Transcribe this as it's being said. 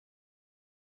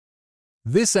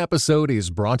This episode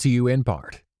is brought to you in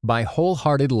part by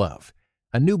Wholehearted Love,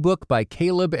 a new book by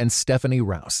Caleb and Stephanie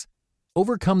Rouse.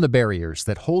 Overcome the barriers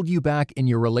that hold you back in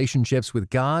your relationships with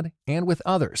God and with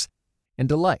others, and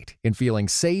delight in feeling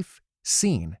safe,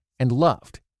 seen, and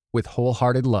loved with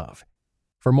Wholehearted Love.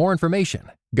 For more information,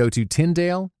 go to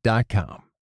Tyndale.com.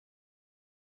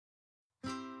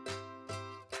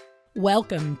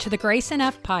 Welcome to the Grace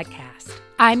Enough podcast.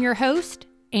 I'm your host,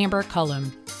 Amber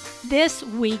Cullum. This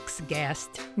week's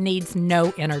guest needs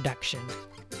no introduction.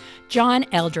 John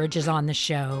Eldredge is on the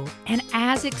show, and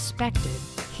as expected,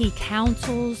 he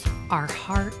counsels our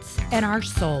hearts and our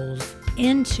souls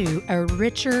into a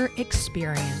richer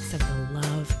experience of the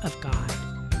love of God.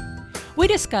 We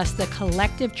discuss the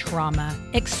collective trauma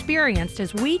experienced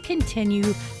as we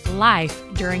continue life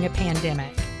during a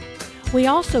pandemic. We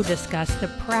also discuss the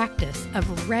practice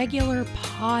of regular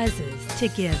pauses to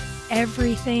give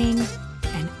everything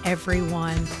and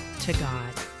everyone to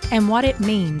God, and what it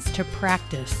means to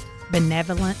practice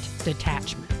benevolent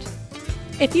detachment.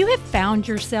 If you have found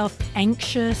yourself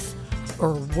anxious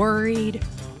or worried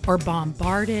or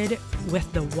bombarded with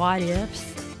the what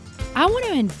ifs, I want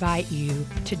to invite you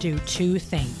to do two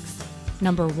things.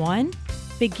 Number one,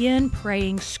 begin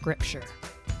praying scripture.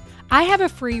 I have a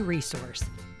free resource,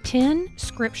 10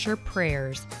 scripture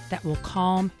prayers that will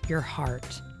calm your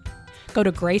heart. Go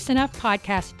to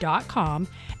graceenoughpodcast.com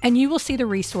and you will see the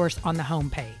resource on the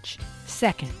homepage.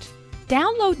 Second,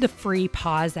 download the free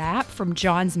Pause app from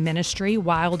John's ministry,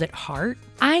 Wild at Heart.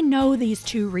 I know these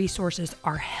two resources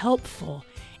are helpful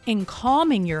in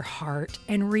calming your heart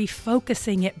and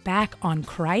refocusing it back on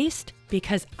Christ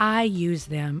because I use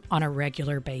them on a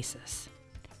regular basis.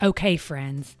 Okay,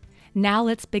 friends, now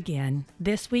let's begin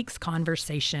this week's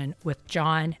conversation with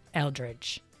John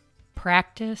Eldredge.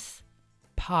 Practice,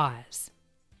 pause,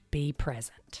 be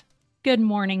present. Good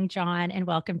morning, John, and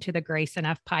welcome to the Grace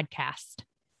Enough podcast.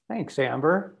 Thanks,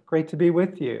 Amber. Great to be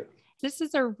with you. This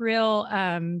is a real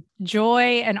joy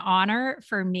and honor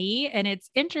for me. And it's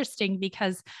interesting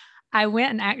because I went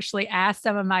and actually asked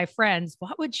some of my friends,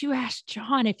 what would you ask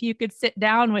John if you could sit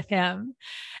down with him?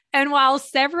 And while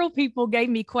several people gave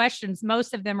me questions,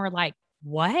 most of them were like,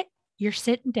 what? You're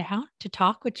sitting down to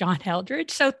talk with John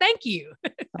Eldredge? So thank you.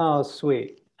 Oh,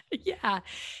 sweet. Yeah.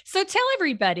 So tell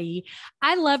everybody,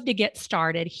 I love to get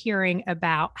started hearing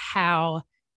about how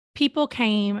people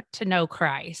came to know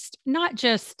Christ, not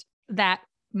just that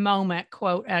moment,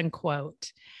 quote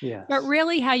unquote, Yes. but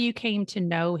really how you came to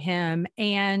know him.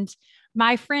 And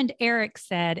my friend Eric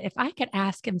said, if I could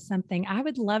ask him something, I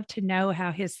would love to know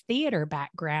how his theater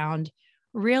background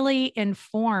really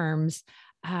informs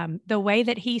the way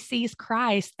that he sees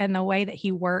Christ and the way that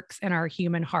he works in our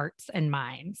human hearts and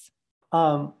minds.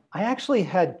 I actually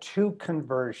had two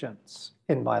conversions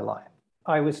in my life.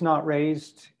 I was not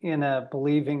raised in a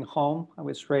believing home. I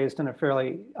was raised in a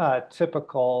fairly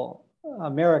typical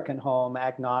American home,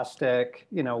 agnostic,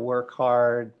 work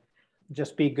hard,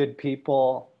 just be good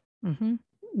people. Mm-hmm.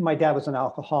 My dad was an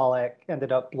alcoholic,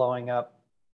 ended up blowing up,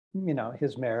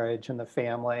 his marriage and the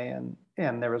family.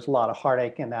 And there was a lot of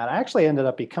heartache in that. I actually ended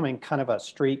up becoming kind of a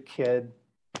street kid,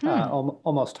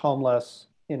 almost homeless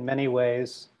in many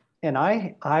ways. And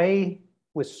I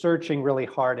was searching really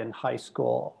hard in high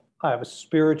school. I was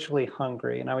spiritually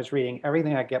hungry, and I was reading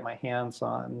everything I get my hands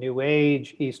on: New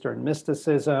Age, Eastern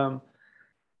mysticism.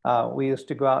 We used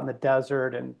to go out in the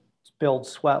desert and build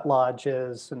sweat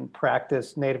lodges and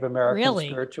practice Native American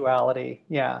spirituality.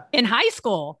 Yeah. In high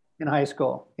school? In high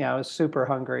school. Yeah, I was super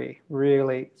hungry,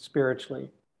 really spiritually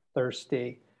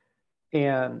thirsty.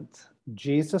 And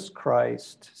Jesus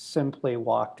Christ simply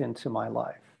walked into my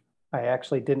life. I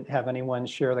actually didn't have anyone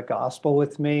share the gospel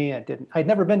with me. I'd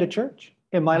never been to church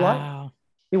in my life.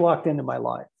 He walked into my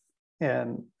life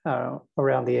and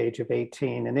around the age of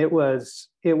 18. And it was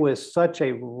such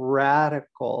a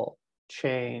radical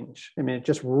change. I mean, it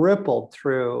just rippled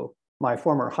through my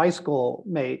former high school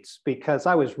mates because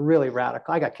I was really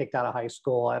radical. I got kicked out of high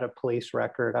school. I had a police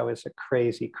record. I was a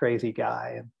crazy, crazy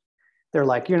guy. And they're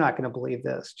like, you're not going to believe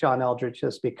this. John Eldredge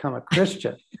has become a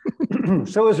Christian.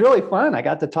 So it was really fun. I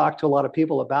got to talk to a lot of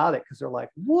people about it because they're like,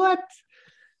 what?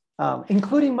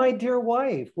 Including my dear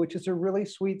wife, which is a really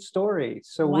sweet story.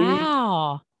 So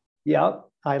wow.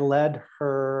 I led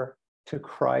her to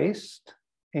Christ.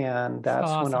 And that's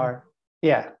awesome.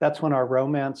 That's when our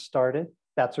romance started.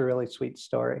 That's a really sweet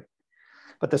story.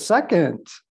 But the second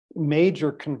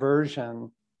major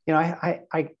conversion,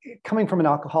 I coming from an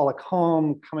alcoholic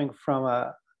home, coming from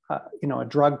a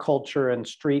drug culture and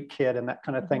street kid and that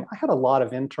kind of thing, I had a lot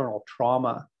of internal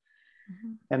trauma.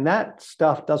 Mm-hmm. And that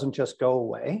stuff doesn't just go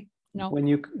away when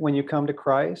you come to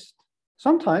Christ.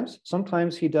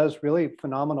 Sometimes he does really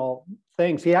phenomenal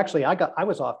things. I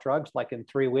was off drugs like in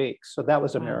 3 weeks. So that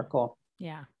was a Wow. miracle.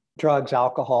 Yeah. Drugs,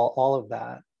 alcohol, all of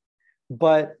that.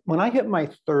 But when I hit my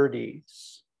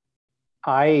 30s,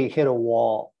 I hit a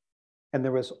wall, and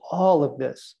there was all of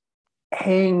this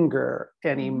anger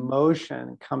and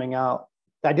emotion coming out.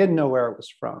 I didn't know where it was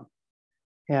from.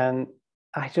 And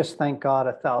I just thank God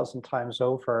 1,000 times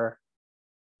over,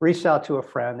 reached out to a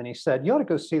friend, and he said, you ought to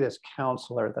go see this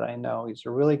counselor that I know. He's a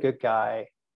really good guy,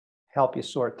 help you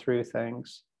sort through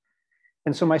things.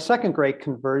 And so my second great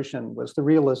conversion was the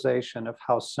realization of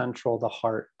how central the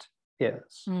heart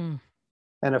is.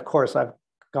 And of course, I've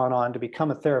gone on to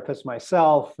become a therapist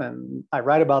myself, and I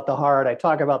write about the heart. I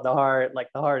talk about the heart, like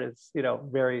the heart is,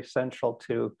 very central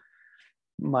to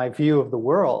my view of the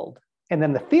world. And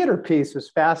then the theater piece was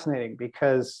fascinating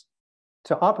because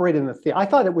to operate in the theater, I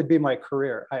thought it would be my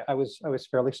career. I was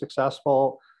fairly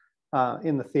successful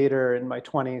in the theater in my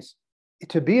 20s.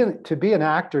 To be an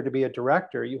actor, to be a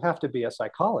director, you have to be a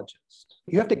psychologist.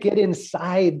 You have to get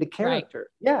inside the character.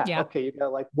 Right. Yeah. Okay.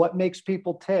 Like what makes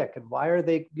people tick, and why are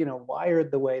they, wired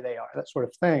the way they are, that sort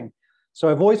of thing. So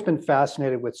I've always been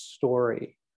fascinated with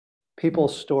story,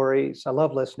 people's stories. I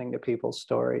love listening to people's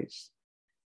stories.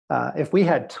 If we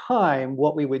had time,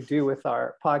 what we would do with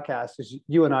our podcast is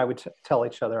you and I would tell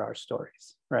each other our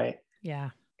stories, right?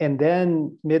 Yeah. And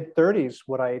then mid-30s,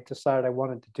 what I decided I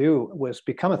wanted to do was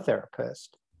become a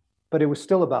therapist, but it was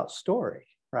still about story,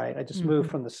 right? I just moved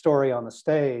from the story on the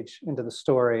stage into the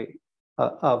story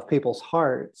of people's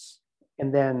hearts.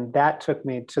 And then that took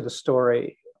me to the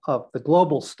story of the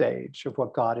global stage of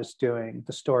what God is doing,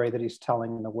 the story that he's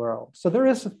telling in the world. So there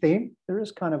is a theme, there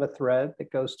is kind of a thread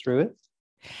that goes through it.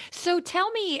 So tell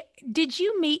me, did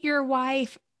you meet your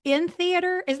wife in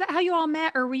theater? Is that how you all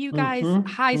met? Or were you guys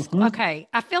high school? Okay.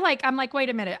 I feel like I'm like, wait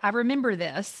a minute. I remember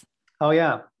this. Oh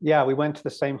yeah. Yeah. We went to the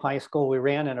same high school. We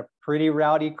ran in a pretty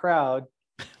rowdy crowd.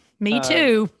 Me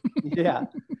too. Yeah.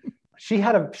 She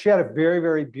had a very,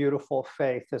 very beautiful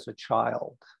faith as a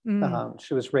child.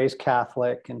 She was raised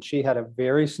Catholic, and she had a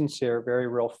very sincere, very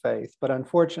real faith. But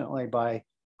unfortunately, by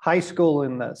high school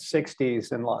in the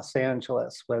 60s in Los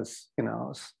Angeles was,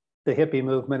 the hippie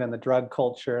movement and the drug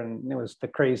culture, and it was the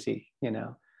crazy,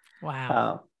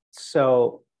 Wow.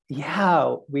 So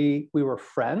yeah, we were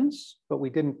friends, but we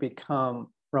didn't become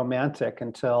romantic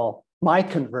until my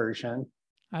conversion.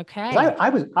 Okay. I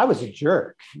was a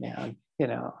jerk, man.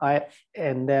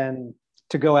 And then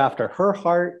to go after her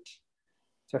heart,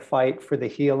 to fight for the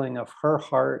healing of her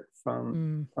heart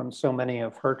from so many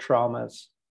of her traumas,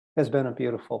 has been a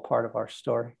beautiful part of our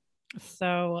story.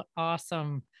 So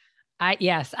awesome.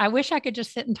 I wish I could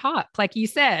just sit and talk, like you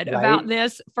said, about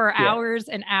this for hours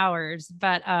and hours,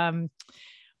 but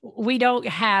we don't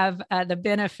have the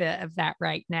benefit of that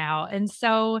right now. And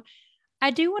so I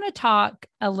do want to talk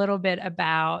a little bit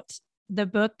about the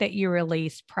book that you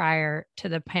released prior to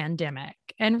the pandemic,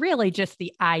 and really just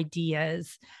the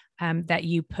ideas that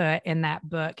you put in that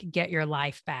book, Get Your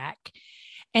Life Back.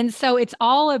 And so it's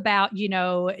all about,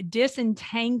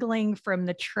 disentangling from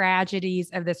the tragedies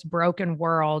of this broken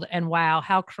world. And wow,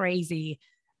 how crazy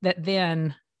that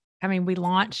then, we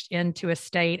launched into a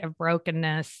state of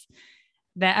brokenness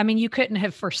that, you couldn't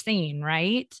have foreseen,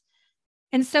 right?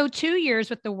 And so 2 years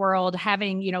with the world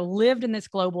having, lived in this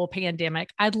global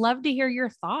pandemic, I'd love to hear your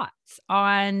thoughts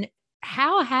on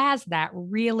how has that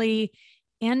really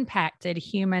impacted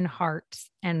human hearts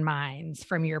and minds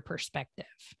from your perspective?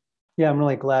 Yeah, I'm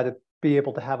really glad to be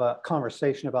able to have a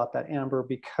conversation about that, Amber,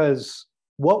 because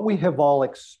what we have all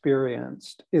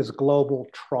experienced is global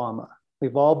trauma.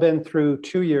 We've all been through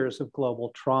 2 years of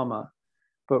global trauma.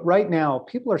 But right now,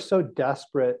 people are so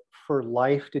desperate for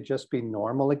life to just be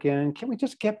normal again. Can we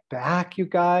just get back, you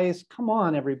guys? Come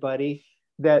on, everybody.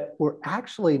 That we're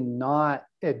actually not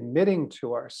admitting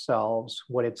to ourselves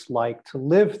what it's like to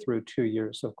live through 2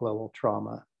 years of global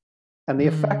trauma and the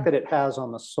effect that it has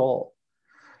on the soul.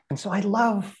 And so I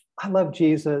love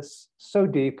Jesus so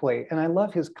deeply, and I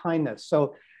love his kindness.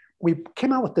 So we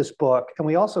came out with this book, and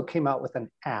we also came out with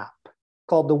an app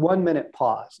called the 1 Minute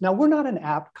Pause. Now, we're not an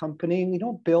app company. We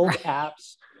don't build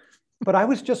apps, but I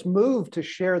was just moved to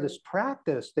share this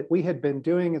practice that we had been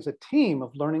doing as a team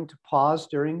of learning to pause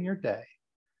during your day,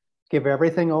 give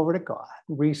everything over to God,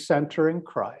 recenter in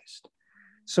Christ.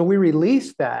 So we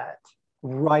released that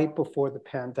right before the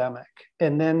pandemic,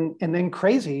 and then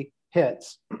crazy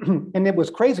hits. And it was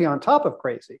crazy on top of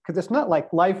crazy, because it's not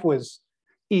like life was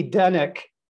Edenic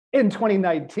in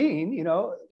 2019.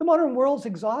 The modern world's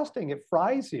exhausting. It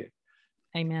fries you.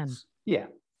 Amen. Yeah.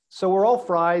 So we're all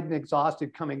fried and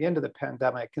exhausted coming into the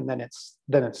pandemic, and then it's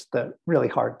the really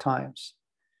hard times.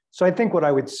 So I think what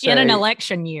I would say in an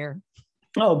election year.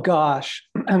 Oh gosh,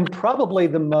 and probably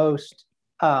the most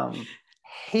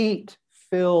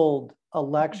hate-filled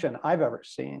election I've ever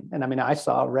seen. And I mean, I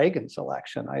saw Reagan's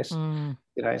election. I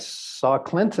saw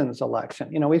Clinton's election.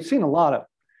 We've seen a lot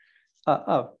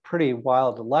of pretty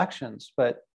wild elections.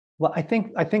 But well, I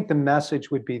think the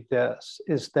message would be this: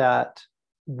 is that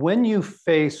when you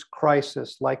face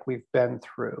crisis like we've been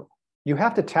through, you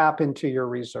have to tap into your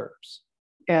reserves.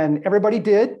 And everybody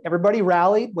did. Everybody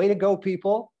rallied. Way to go,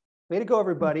 people. Way to go,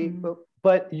 everybody. Mm-hmm.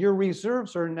 But your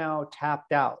reserves are now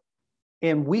tapped out.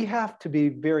 And we have to be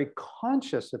very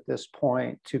conscious at this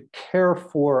point to care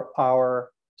for our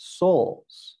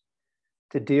souls,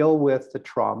 to deal with the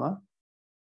trauma,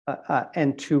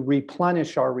 and to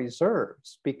replenish our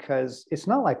reserves, because it's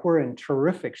not like we're in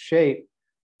terrific shape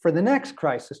for the next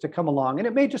crisis to come along. And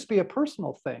it may just be a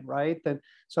personal thing, right? That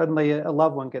suddenly a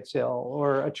loved one gets ill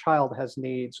or a child has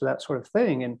needs or that sort of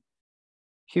thing. And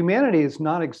humanity is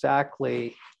not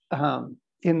exactly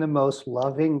in the most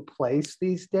loving place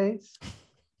these days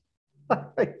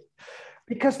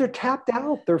because they're tapped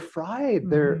out, they're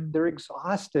fried, they're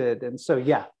exhausted. And so,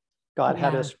 God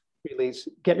had us release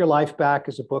Get Your Life Back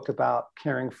is a book about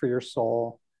caring for your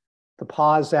soul. The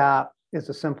Pause app is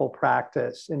a simple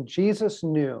practice. And Jesus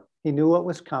knew what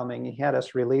was coming. He had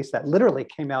us release that. Literally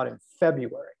came out in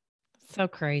February. So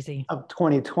crazy. Of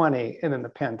 2020. And then the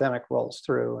pandemic rolls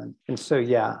through. And so,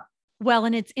 Well,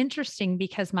 and it's interesting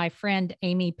because my friend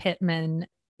Amy Pittman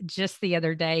just the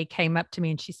other day came up to me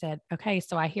and she said, okay,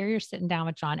 so I hear you're sitting down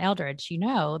with John Eldredge,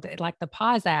 that like the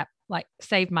Pause app, like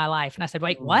saved my life. And I said,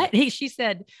 wait, what? She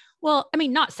said, well, I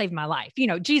mean, not saved my life,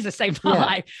 Jesus saved my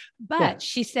life. But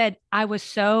she said, I was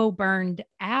so burned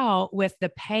out with the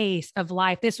pace of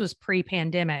life. This was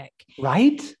pre-pandemic.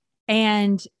 Right.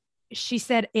 And she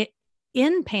said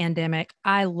in pandemic,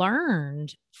 I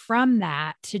learned from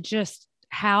that to just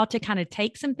how to kind of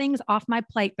take some things off my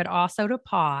plate, but also to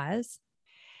pause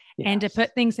and to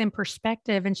put things in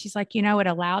perspective. And she's like, it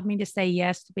allowed me to say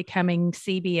yes to becoming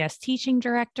CBS teaching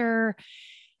director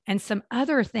and some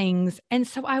other things. And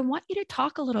so I want you to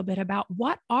talk a little bit about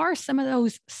what are some of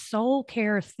those soul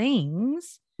care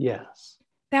things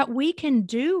that we can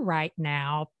do right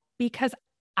now, because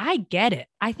I get it.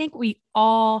 I think we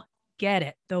all get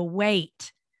it. The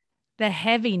weight, the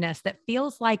heaviness that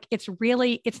feels like it's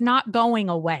not going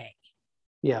away.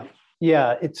 Yeah,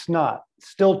 it's not.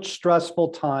 Still stressful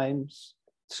times.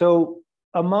 So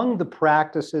among the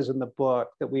practices in the book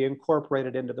that we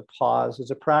incorporated into the Pause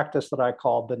is a practice that I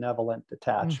call benevolent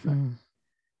detachment. Mm-hmm.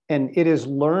 And it is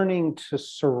learning to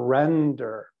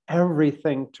surrender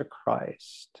everything to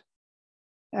Christ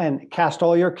and cast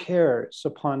all your cares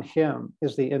upon him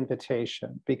is the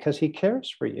invitation, because he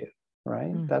cares for you,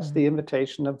 right? Mm-hmm. That's the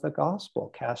invitation of the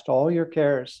gospel. Cast all your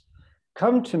cares.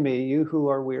 Come to me, you who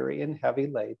are weary and heavy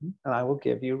laden, and I will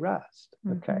give you rest.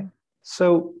 Mm-hmm. Okay.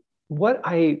 So what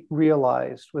I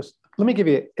realized was, let me give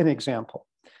you an example.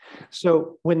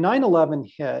 So when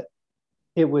 9/11 hit,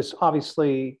 it was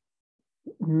obviously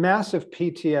massive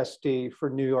PTSD for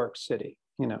New York City,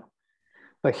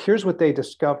 But here's what they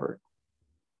discovered.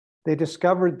 They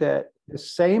discovered that the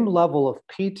same level of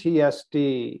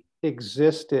PTSD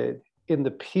existed in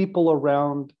the people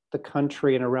around the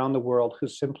country and around the world who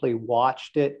simply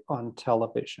watched it on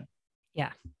television.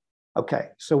 Yeah. Okay.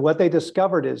 So what they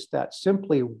discovered is that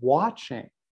simply watching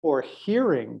or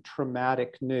hearing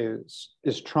traumatic news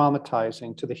is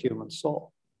traumatizing to the human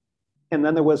soul. And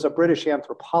then there was a British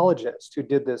anthropologist who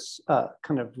did this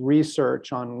kind of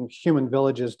research on human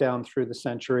villages down through the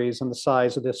centuries and the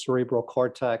size of the cerebral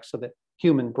cortex of the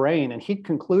human brain. And he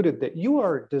concluded that you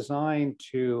are designed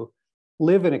to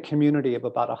live in a community of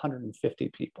about 150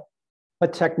 people.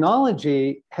 But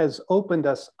technology has opened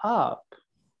us up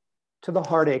to the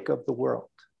heartache of the world.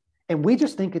 And we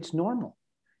just think it's normal.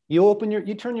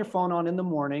 You turn your phone on in the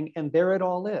morning and there it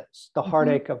all is. The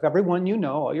heartache of everyone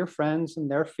all your friends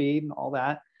and their feed and all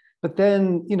that. But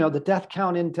then, the death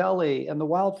count in Delhi and the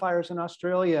wildfires in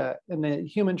Australia and the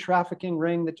human trafficking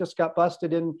ring that just got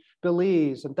busted in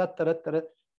Belize and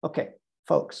Okay,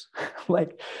 folks,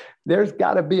 there's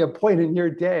got to be a point in your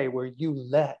day where you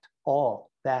let all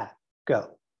that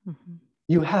go. Mm-hmm.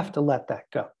 You have to let that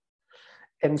go.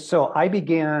 And so I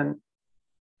began,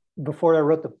 before I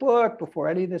wrote the book, before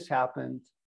any of this happened,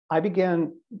 I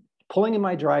began pulling in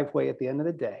my driveway at the end of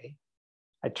the day.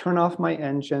 I'd turn off my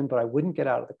engine, but I wouldn't get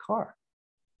out of the car.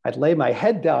 I'd lay my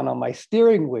head down on my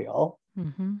steering wheel,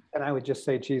 and I would just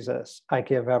say, Jesus, I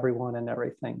give everyone and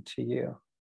everything to you.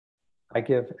 I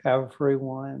give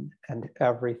everyone and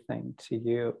everything to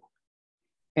you.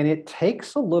 And it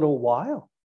takes a little while.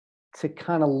 to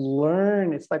kind of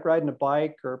learn. It's like riding a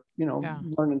bike or,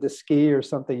 learning to ski or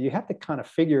something. You have to kind of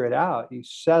figure it out. You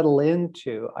settle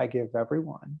into, I give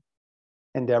everyone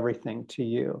and everything to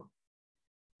you.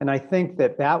 And I think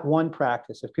that one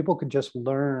practice, if people could just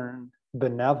learn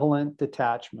benevolent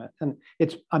detachment, and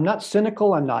I'm not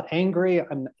cynical, I'm not angry,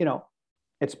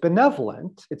 it's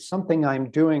benevolent. It's something I'm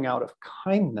doing out of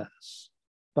kindness,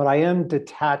 but I am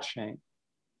detaching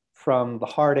from the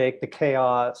heartache, the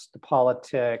chaos, the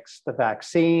politics, the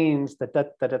vaccines,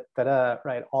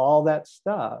 right? All that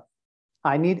stuff.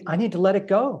 I need to let it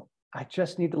go. I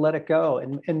just need to let it go,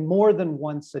 and more than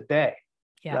once a day,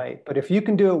 right? But if you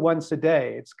can do it once a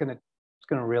day, it's gonna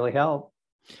really help.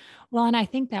 Well, and I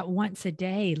think that once a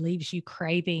day leaves you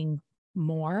craving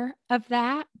more of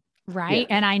that, right?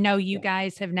 Yeah. And I know you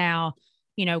guys have now,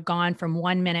 gone from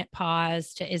 1 minute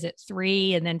pause to, is it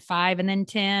 3 and then 5 and then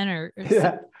 10 or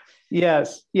yeah.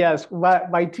 Yes.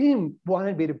 My team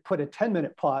wanted me to put a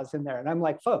 10-minute pause in there. And I'm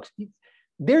like, folks,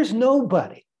 there's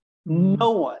nobody,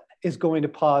 no one is going to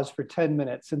pause for 10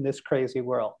 minutes in this crazy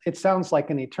world. It sounds like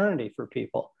an eternity for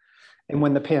people. And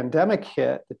when the pandemic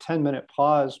hit, the 10-minute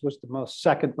pause was the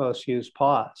second most used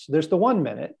pause. So there's the 1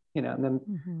 minute, and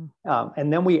then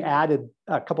and then we added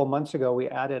a couple months ago, we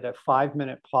added a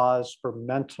 5-minute pause for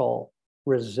mental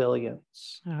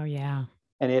resilience. Oh yeah.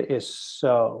 And it is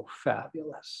so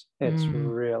fabulous. It's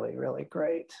really, really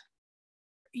great.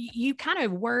 You kind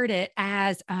of word it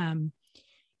as,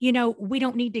 we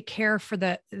don't need to care for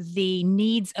the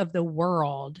needs of the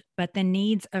world, but the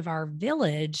needs of our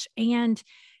village. And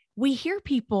we hear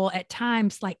people at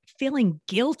times like feeling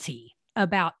guilty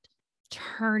about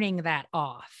turning that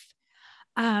off.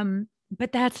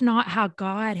 But that's not how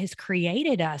God has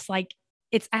created us. Like,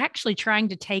 it's actually trying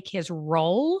to take his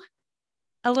role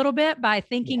a little bit by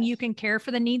thinking you can care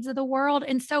for the needs of the world.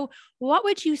 And so what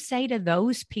would you say to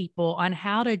those people on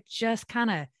how to just kind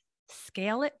of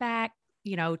scale it back,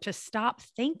 to stop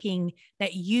thinking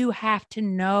that you have to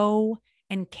know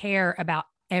and care about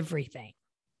everything?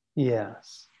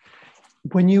 Yes.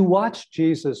 When you watch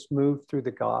Jesus move through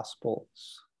the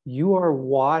Gospels, you are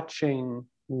watching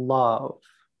love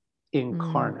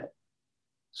incarnate.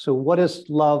 So what does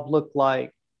love look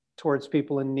like towards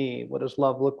people in need? What does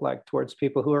love look like towards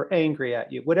people who are angry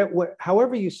at you?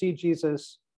 However you see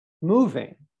Jesus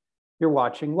moving, you're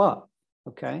watching love,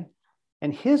 okay?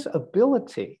 And his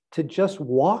ability to just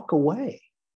walk away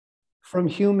from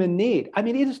human need. I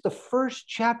mean, it is the first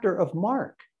chapter of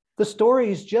Mark. The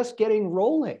story is just getting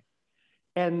rolling.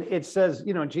 And it says,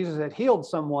 Jesus had healed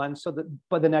someone so that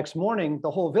by the next morning,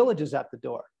 the whole village is at the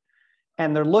door.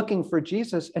 And they're looking for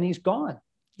Jesus and he's gone.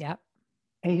 Yep.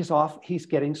 And he's off, he's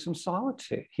getting some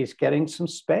solitude. He's getting some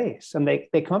space. And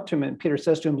they come up to him and Peter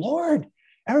says to him, Lord,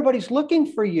 everybody's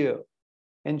looking for you.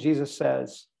 And Jesus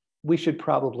says, we should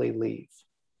probably leave.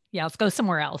 Yeah, let's go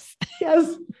somewhere else.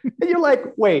 Yes. And you're like,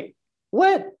 wait,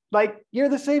 what? Like, you're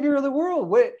the savior of the world.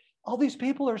 What? All these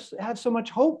people have so much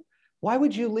hope. Why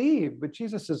would you leave? But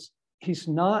Jesus is, he's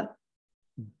not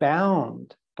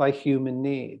bound by human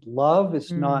need. Love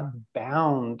is not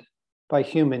bound by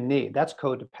human need. That's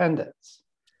codependence.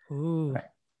 Right?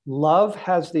 Love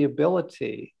has the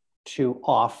ability to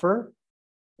offer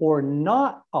or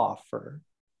not offer,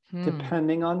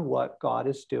 depending on what God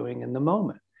is doing in the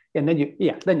moment. And then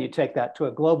you take that to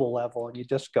a global level and you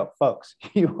just go, folks,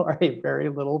 you are a very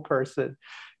little person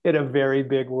in a very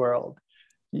big world.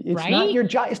 It's not your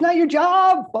job. It's not your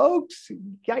job, folks.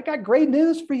 I got great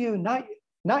news for you. Not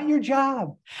your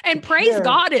job. And praise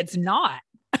God, it's not.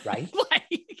 Right.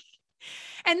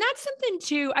 And that's something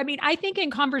too. I mean, I think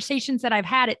in conversations that I've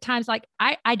had at times, like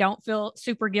I don't feel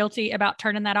super guilty about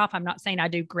turning that off. I'm not saying I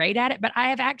do great at it, but I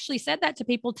have actually said that to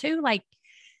people too. Like,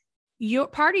 you're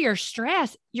part of your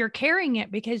stress, you're carrying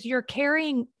it because you're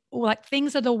carrying like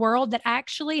things of the world that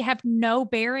actually have no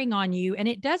bearing on you. And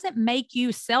it doesn't make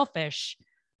you selfish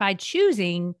by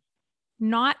choosing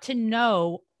not to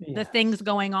know the things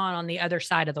going on the other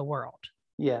side of the world.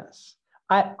 Yes.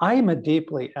 I am a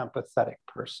deeply empathetic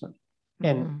person.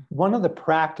 And one of the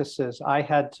practices I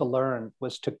had to learn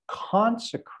was to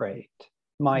consecrate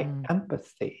my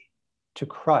empathy to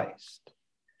Christ.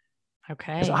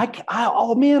 Okay.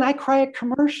 I cry at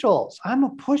commercials. I'm a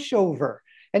pushover.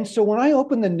 And so when I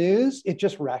open the news, it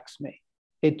just wrecks me.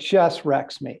 It just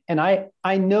wrecks me. And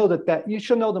I know that you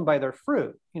should know them by their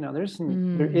fruit.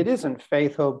 It isn't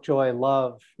faith, hope, joy,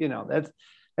 love. That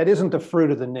isn't the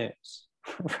fruit of the news,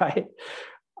 right?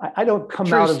 I don't come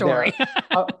True out of story.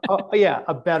 there,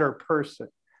 a better person.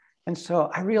 And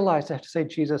so I realized I have to say,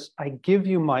 Jesus, I give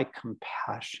you my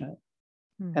compassion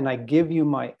and I give you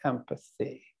my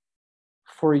empathy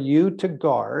for you to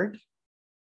guard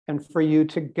and for you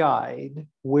to guide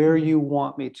where you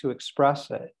want me to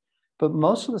express it. But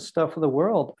most of the stuff of the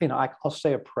world, I'll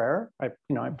say a prayer. I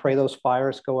pray those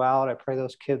fires go out. I pray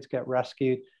those kids get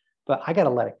rescued, but I got to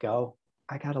let it go.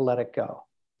 I got to let it go.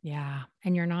 Yeah.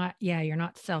 And you're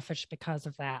not selfish because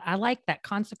of that. I like that.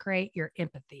 Consecrate your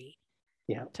empathy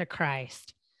to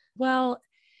Christ. Well,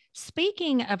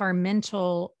 speaking of our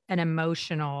mental and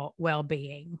emotional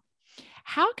well-being,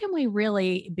 how can we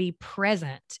really be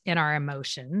present in our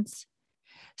emotions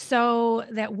so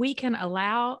that we can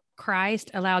allow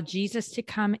Jesus to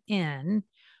come in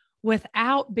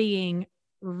without being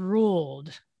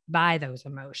ruled by those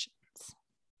emotions?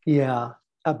 Yeah.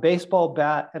 A baseball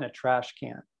bat and a trash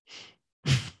can.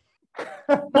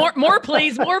 More,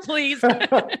 please.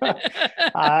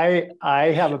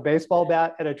 I have a baseball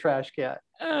bat and a trash can.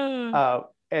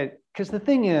 And because the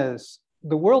thing is,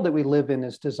 the world that we live in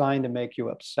is designed to make you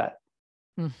upset.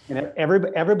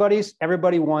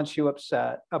 Everybody wants you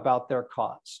upset about their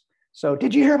cause. So,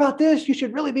 did you hear about this? You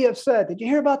should really be upset. Did you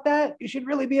hear about that? You should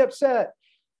really be upset.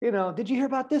 Did you hear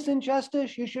about this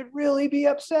injustice? You should really be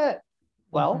upset.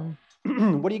 Well,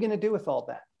 what are you going to do with all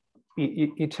that?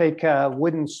 You take a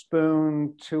wooden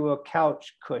spoon to a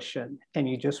couch cushion and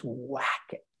you just whack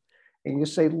it. And you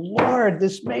say, Lord,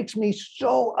 this makes me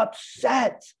so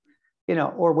upset,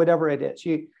 or whatever it is.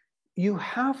 You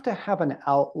have to have an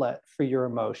outlet for your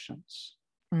emotions.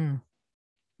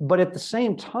 But at the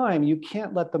same time, you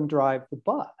can't let them drive the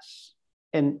bus.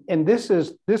 And this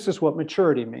is what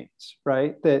maturity means,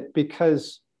 right? That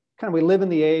because kind of we live in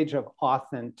the age of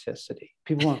authenticity.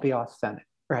 People want to be authentic,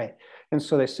 right? And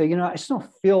so they say, I just don't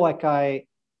feel like I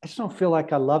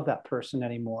love that person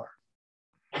anymore.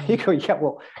 You go, yeah,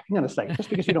 well, hang on a second. Just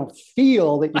because you don't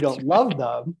feel that you don't love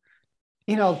them,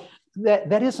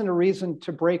 that isn't a reason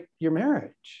to break your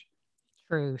marriage.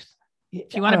 Truth.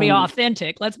 If you want to be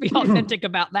authentic, let's be authentic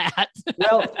about that.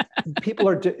 Well,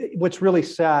 what's really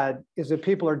sad is that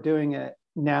people are doing it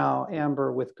now,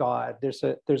 Amber, with God. There's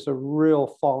a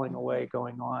real falling away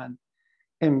going on.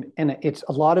 And it's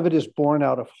a lot of it is born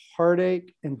out of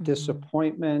heartache and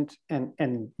disappointment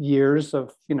and years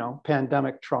of,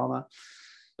 pandemic trauma.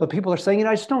 But people are saying,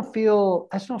 I just don't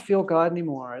feel God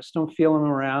anymore. I just don't feel him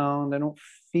around. I don't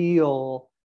feel,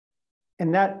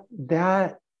 and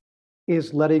that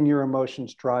is letting your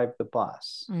emotions drive the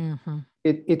bus.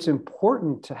 It's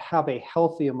important to have a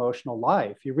healthy emotional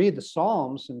life. You read the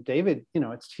Psalms and David,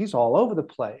 he's all over the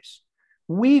place,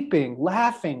 weeping,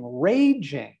 laughing,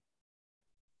 raging,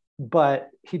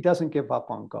 but he doesn't give up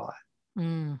on God.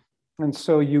 And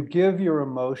so you give your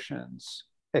emotions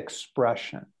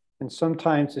expression. And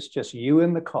sometimes it's just you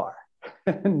in the car.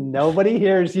 Nobody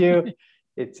hears you.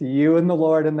 It's you and the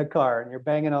Lord in the car, and you're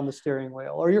banging on the steering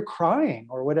wheel, or you're crying,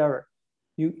 or whatever.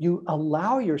 You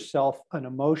allow yourself an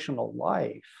emotional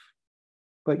life,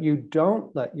 but you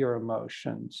don't let your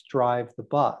emotions drive the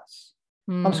bus.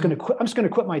 I'm just going to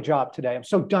quit my job today. I'm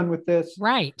so done with this.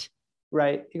 Right.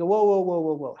 You go,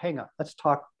 whoa. Hang on. Let's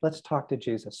talk to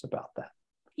Jesus about that.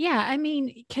 Yeah.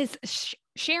 Because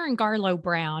Sharon Garlow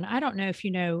Brown, I don't know if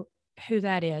you know who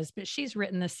that is, but she's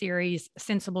written the series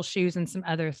Sensible Shoes and some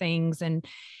other things. And,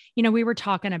 we were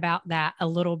talking about that a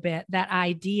little bit, that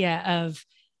idea of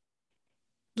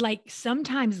like,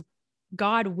 sometimes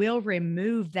God will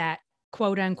remove that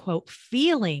quote unquote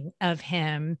feeling of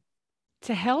him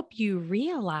to help you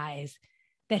realize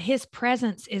that his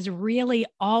presence is really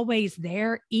always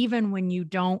there, even when you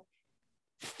don't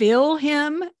feel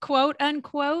him, quote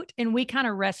unquote. And we kind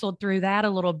of wrestled through that a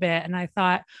little bit. And I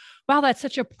thought, wow, that's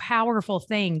such a powerful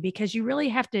thing, because you really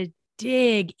have to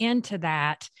dig into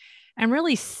that and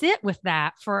really sit with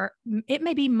that for, it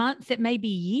may be months, it may be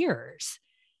years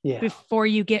before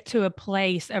you get to a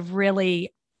place of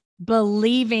really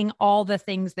believing all the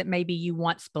things that maybe you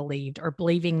once believed, or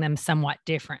believing them somewhat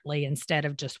differently instead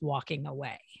of just walking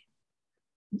away.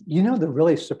 The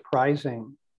really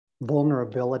surprising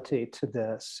vulnerability to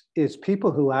this is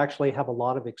people who actually have a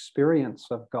lot of experience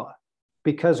of God,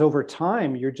 because over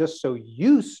time you're just so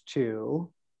used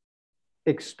to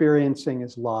experiencing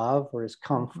his love or his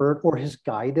comfort or his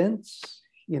guidance,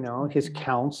 his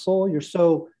counsel.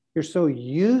 You're so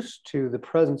used to the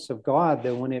presence of God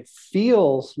that when it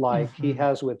feels like he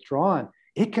has withdrawn,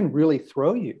 it can really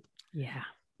throw you. Yeah.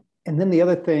 And then the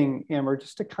other thing, Amber,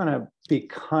 just to kind of be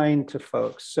kind to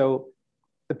folks. So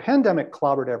the pandemic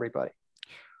clobbered everybody.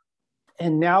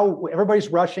 And now everybody's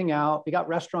rushing out. We got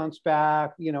restaurants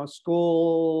back,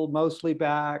 school mostly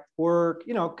back, work,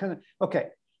 okay.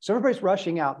 So everybody's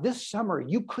rushing out. This summer,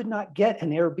 you could not get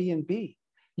an Airbnb.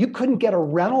 You couldn't get a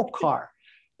rental car.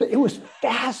 But it was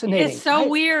fascinating. It's so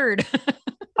weird.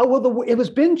 It was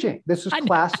binging. This is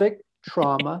classic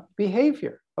trauma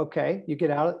behavior. Okay, you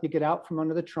get out from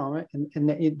under the trauma,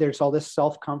 and there's all this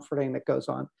self-comforting that goes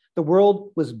on. The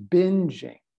world was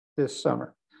binging this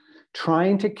summer,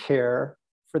 trying to care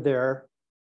for their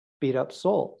beat up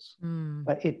souls.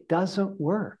 But it doesn't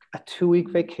work. A 2-week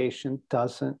vacation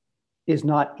is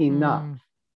not enough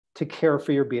to care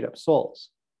for your beat up souls.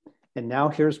 And now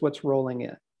here's what's rolling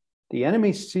in. The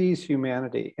enemy sees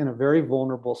humanity in a very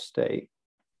vulnerable state,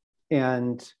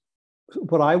 and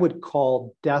what I would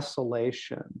call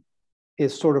desolation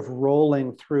is sort of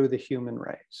rolling through the human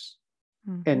race.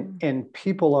 And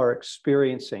people are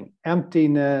experiencing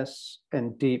emptiness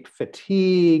and deep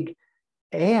fatigue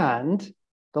and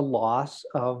the loss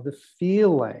of the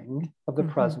feeling of the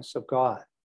presence of God.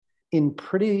 In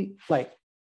pretty,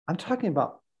 I'm talking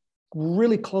about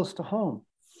really close to home,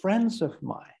 friends of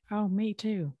mine. Oh, me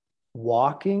too.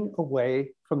 Walking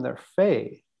away from their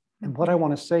faith. And what I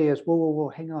want to say is, whoa,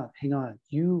 hang on.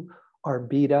 You are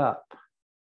beat up.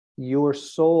 Your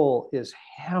soul is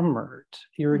hammered.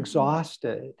 You're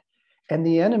exhausted. And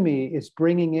the enemy is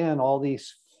bringing in all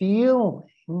these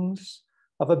feelings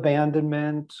of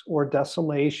abandonment or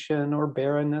desolation or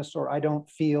barrenness or I don't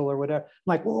feel or whatever. I'm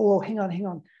like, whoa, hang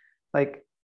on. Like,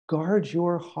 guard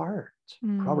your heart.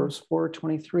 Proverbs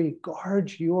 4:23,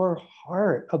 guard your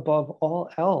heart above all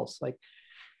else. Like,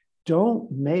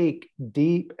 don't make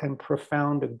deep and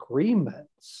profound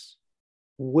agreements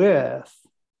with,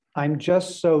 I'm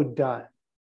just so done.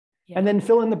 Yeah. And then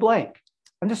fill in the blank.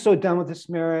 I'm just so done with this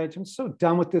marriage. I'm so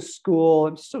done with this school.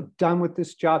 I'm so done with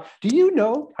this job.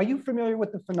 Are you familiar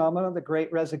with the phenomenon of the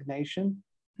Great Resignation?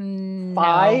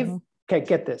 No. Okay,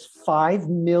 get this. 5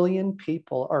 million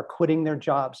people are quitting their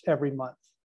jobs every month.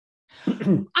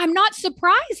 I'm not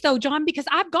surprised though, John, because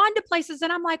I've gone to places and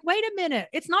I'm like, wait a minute.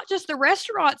 It's not just the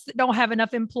restaurants that don't have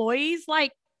enough employees.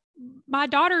 Like my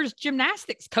daughter's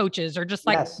gymnastics coaches are just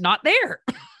not there.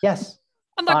 Yes.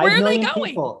 I'm like, where are they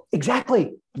going? People.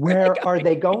 Exactly. Where are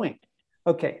they going?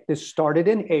 Okay. This started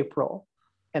in April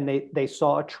and they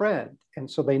saw a trend.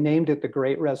 And so they named it the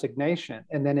Great Resignation.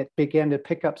 And then it began to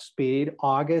pick up speed,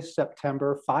 August,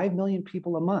 September, 5 million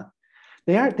people a month.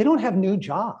 They don't have new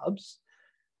jobs.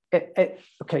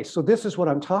 Okay, so this is what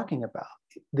I'm talking about.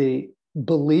 The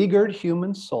beleaguered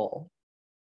human soul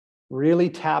really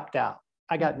tapped out.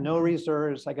 I got no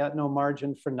reserves. I got no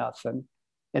margin for nothing.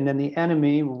 And then the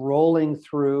enemy rolling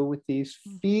through with these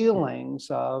feelings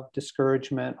of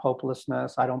discouragement,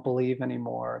 hopelessness, I don't believe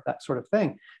anymore, that sort of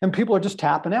thing. And people are just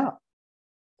tapping out.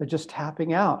 They're just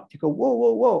tapping out. You go,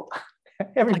 whoa.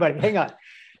 Everybody, hang on.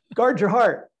 Guard your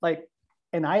heart.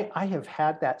 And I have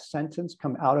had that sentence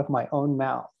come out of my own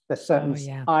mouth. The sentence,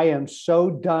 I am so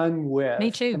done with. Me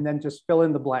too. And then just fill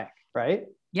in the blank, right?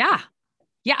 Yeah.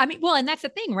 I mean, well, and that's the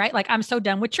thing, right? Like, I'm so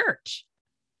done with church.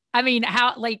 I mean,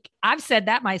 I've said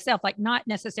that myself, like not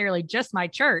necessarily just my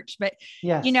church, but,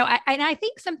 yes. I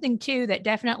think something too that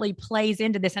definitely plays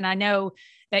into this. And I know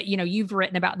that, you've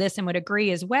written about this and would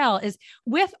agree as well, is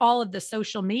with all of the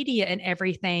social media and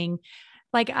everything.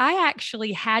 Like, I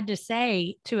actually had to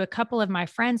say to a couple of my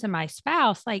friends and my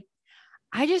spouse, like,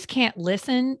 I just can't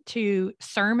listen to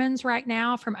sermons right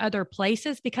now from other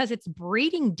places because it's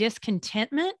breeding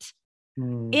discontentment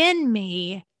in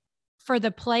me for the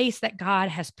place that God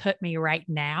has put me right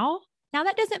now. Now,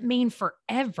 that doesn't mean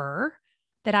forever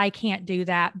that I can't do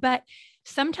that, but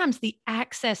sometimes the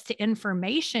access to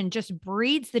information just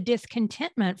breeds the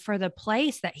discontentment for the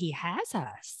place that He has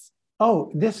us.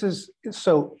 Oh, this is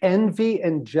so envy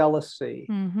and jealousy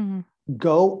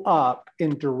go up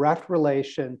in direct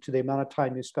relation to the amount of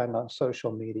time you spend on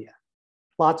social media.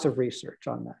 Lots of research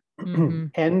on that.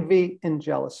 Envy and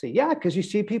jealousy. Yeah, because you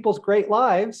see people's great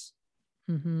lives,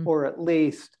 or at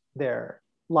least their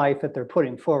life that they're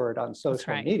putting forward on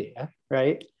social media,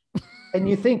 right? And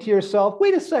you think to yourself,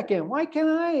 wait a second, why can't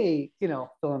I,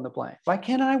 fill in the blank? Why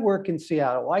can't I work in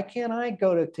Seattle? Why can't I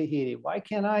go to Tahiti? Why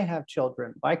can't I have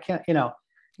children? Why can't, And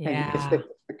it's the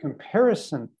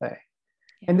comparison thing.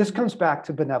 And this comes back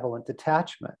to benevolent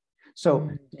detachment. So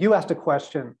you asked a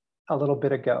question a little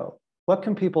bit ago. What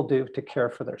can people do to care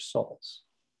for their souls?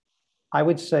 I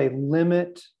would say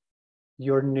limit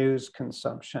your news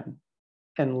consumption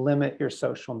and limit your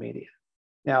social media.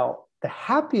 Now, the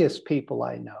happiest people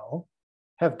I know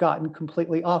have gotten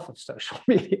completely off of social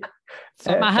media. That's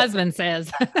what my husband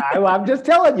says. I'm just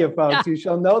telling you, folks, you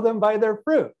shall know them by their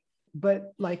fruit.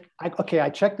 But I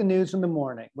checked the news in the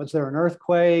morning. Was there an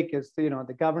earthquake? Is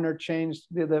the governor changed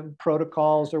the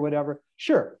protocols or whatever?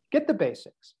 Sure, get the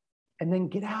basics, and then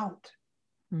get out,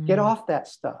 get off that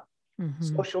stuff.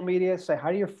 Social media, say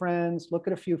hi to your friends, look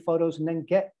at a few photos, and then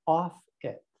get off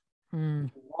it.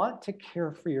 If you want to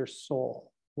care for your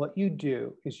soul, what you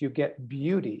do is you get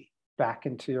beauty back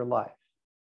into your life.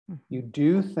 Mhm. You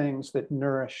do things that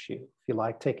nourish you. If you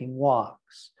like taking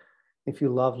walks, if you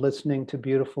love listening to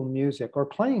beautiful music or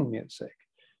playing music,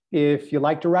 if you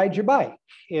like to ride your bike,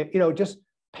 just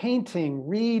painting,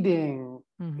 reading,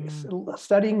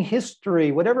 studying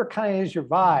history, whatever kind of is your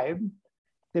vibe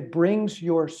that brings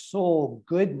your soul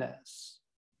goodness,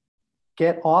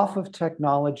 get off of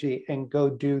technology and go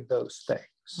do those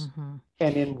things.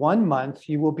 And in 1 month,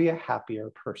 you will be a happier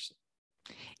person.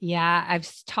 Yeah, I've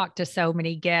talked to so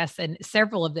many guests, and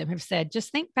several of them have said,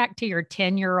 just think back to your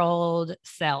 10-year-old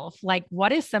self. Like,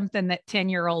 what is something that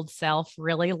 10-year-old self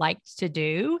really liked to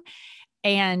do?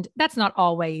 And that's not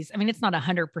always, I mean, it's not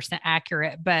 100%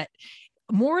 accurate, but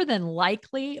more than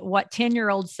likely what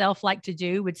 10-year-old self liked to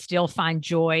do would still find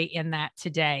joy in that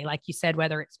today. Like you said,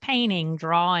 whether it's painting,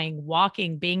 drawing,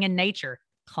 walking, being in nature,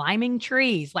 climbing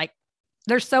trees, like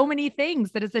there's so many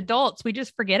things that as adults we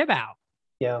just forget about.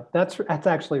 Yeah, that's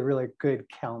actually really good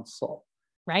counsel.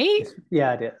 Right?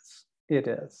 Yeah, it is. It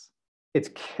is.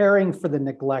 It's caring for the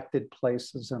neglected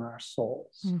places in our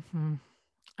souls.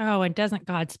 Oh, and doesn't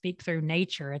God speak through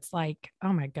nature? It's like,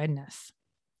 oh my goodness,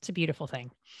 it's a beautiful thing.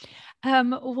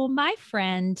 Well, my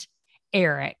friend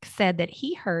Eric said that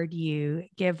he heard you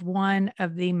give one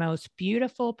of the most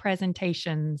beautiful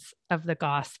presentations of the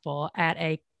gospel at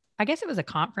I guess it was a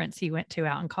conference he went to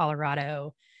out in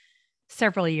Colorado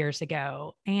several years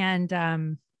ago. And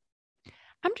I'm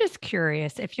just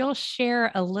curious if you'll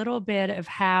share a little bit of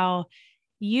how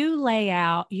you lay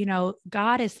out,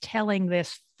 God is telling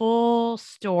this full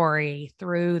story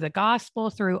through the gospel,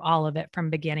 through all of it from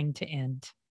beginning to end.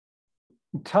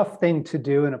 Tough thing to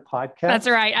do in a podcast. That's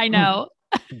right. I know.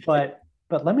 But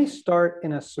let me start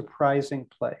in a surprising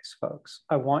place, folks.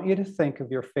 I want you to think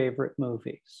of your favorite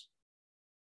movies.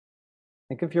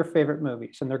 Think of your favorite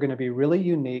movies, and they're going to be really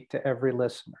unique to every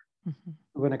listener.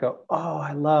 We're going to go, oh,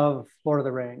 I love Lord of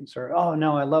the Rings, or, oh,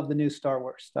 no, I love the new Star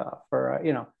Wars stuff, or,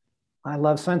 I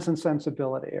love Sense and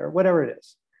Sensibility, or whatever it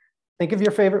is. Think of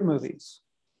your favorite movies.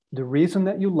 The reason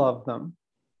that you love them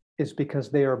is because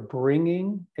they are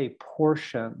bringing a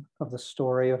portion of the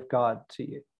story of God to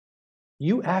you.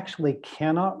 You actually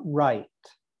cannot write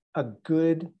a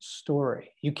good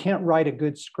story. You can't write a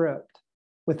good script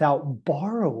without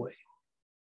borrowing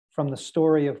from the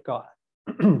story of God.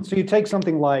 So you take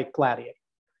something like Gladiator,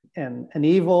 and an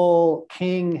evil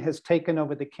king has taken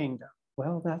over the kingdom.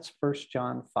 Well, that's 1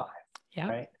 John 5,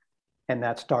 right? And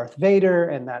that's Darth Vader,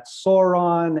 and that's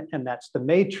Sauron, and that's the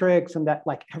Matrix, and that,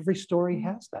 like, every story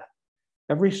has that.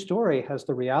 Every story has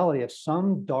the reality of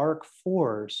some dark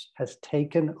force has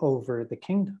taken over the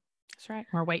kingdom. That's right.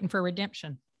 We're waiting for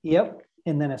redemption. Yep.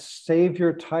 And then a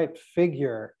savior type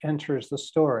figure enters the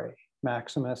story.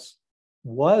 Maximus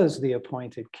was the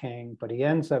appointed king, but he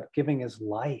ends up giving his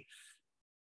life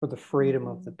for the freedom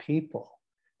of the people.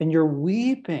 And you're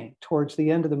weeping towards the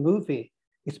end of the movie.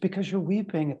 It's because you're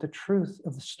weeping at the truth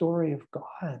of the story of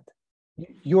God.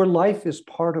 Your life is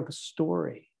part of a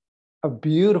story, a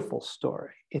beautiful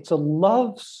story. It's a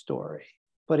love story,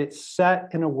 but it's set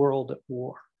in a world at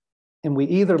war. And we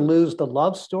either lose the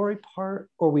love story part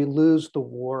or we lose the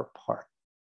war part.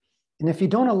 And if you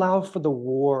don't allow for the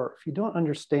war, if you don't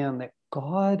understand that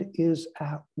God is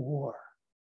at war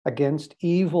against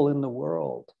evil in the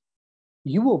world,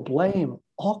 you will blame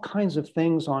all kinds of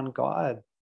things on God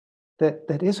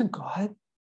that isn't God.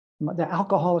 The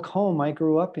alcoholic home I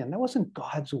grew up in, that wasn't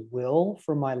God's will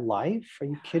for my life. Are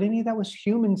you kidding me? That was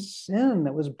human sin.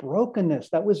 That was brokenness.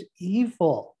 That was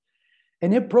evil.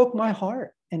 And it broke my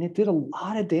heart and it did a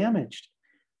lot of damage.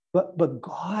 But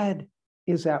God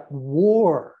is at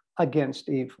war against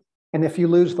evil. And if you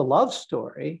lose the love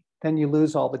story, then you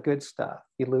lose all the good stuff.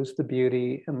 You lose the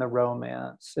beauty and the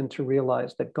romance, and to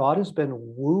realize that God has been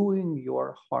wooing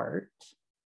your heart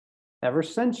ever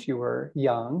since you were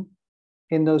young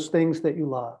in those things that you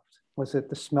loved. Was it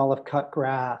the smell of cut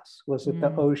grass? Was it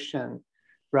the ocean,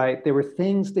 right? There were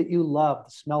things that you loved,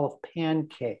 the smell of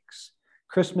pancakes,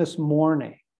 Christmas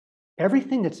morning.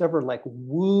 Everything that's ever like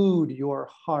wooed your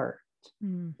heart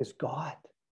is God.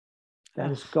 That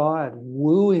is God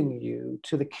wooing you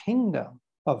to the kingdom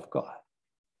of God.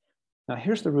 Now,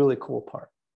 here's the really cool part.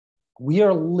 We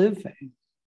are living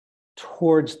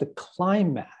towards the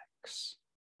climax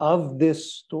of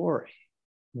this story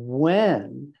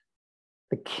when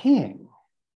the king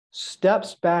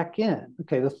steps back in.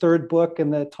 Okay, the third book in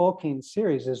the Tolkien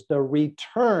series is The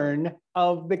Return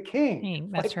of the King.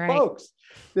 That's right. Folks,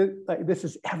 this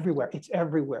is everywhere. It's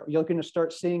everywhere. You're going to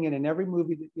start seeing it in every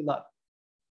movie that you love.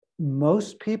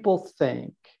 Most people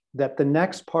think that the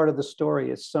next part of the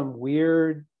story is some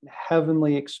weird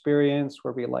heavenly experience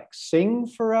where we like sing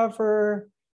forever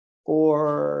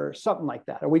or something like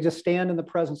that, or we just stand in the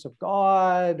presence of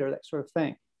God or that sort of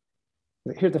thing.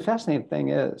 Here, the fascinating thing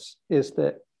is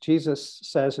that Jesus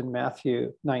says in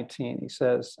Matthew 19, he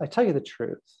says, I tell you the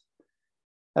truth,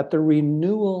 at the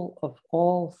renewal of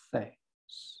all things,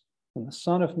 when the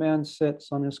Son of Man sits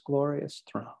on his glorious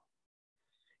throne.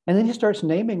 And then he starts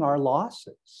naming our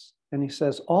losses. And he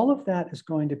says, all of that is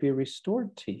going to be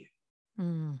restored to you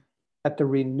at the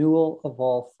renewal of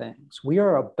all things. We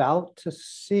are about to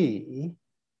see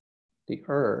the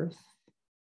earth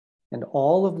and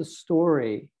all of the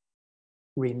story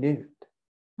renewed,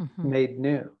 made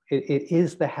new. It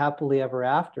is the happily ever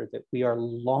after that we are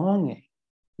longing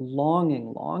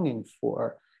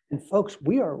for. And folks,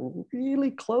 we are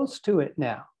really close to it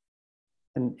now.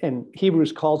 And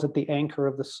Hebrews calls it the anchor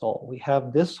of the soul. We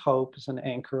have this hope as an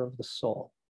anchor of the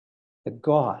soul, that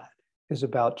God is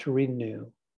about to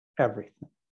renew everything.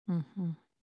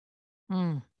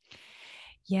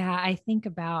 Yeah, I think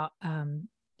about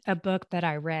a book that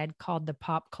I read called The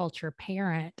Pop Culture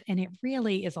Parent, and it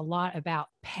really is a lot about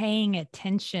paying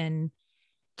attention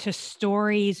to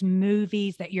stories,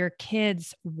 movies that your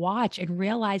kids watch and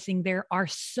realizing there are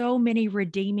so many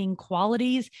redeeming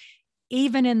qualities,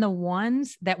 even in the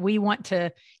ones that we want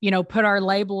to, put our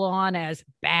label on as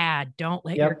bad. Don't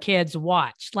let your kids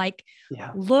watch. Like,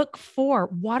 look for,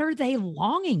 what are they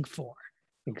longing for?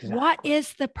 Exactly. What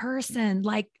is the person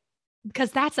like?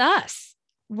 Because that's us.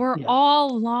 We're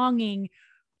all longing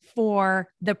for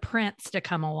the prince to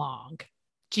come along,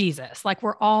 Jesus. Like,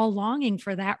 we're all longing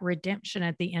for that redemption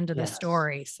at the end of the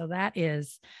story. So that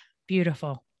is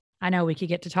beautiful. I know we could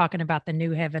get to talking about the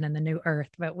new heaven and the new earth,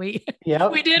 but we did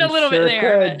a little bit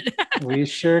there. We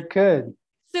sure could.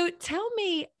 So tell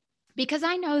me, because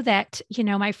I know that,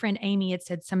 my friend Amy had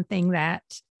said something that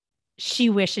she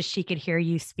wishes she could hear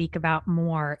you speak about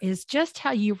more, is just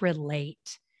how you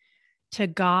relate to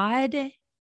God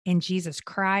and Jesus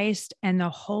Christ and the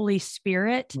Holy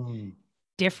Spirit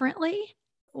differently.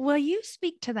 Will you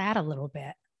speak to that a little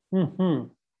bit?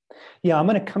 Yeah, I'm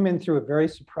going to come in through a very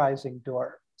surprising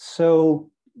door.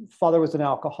 So father was an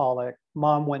alcoholic.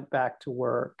 Mom went back to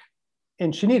work,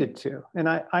 and she needed to. And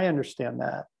I understand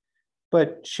that.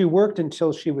 But she worked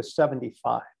until she was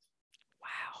 75.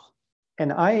 Wow.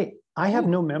 And I have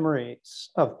no memories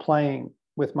of playing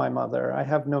with my mother. I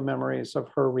have no memories of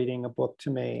her reading a book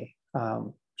to me.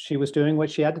 She was doing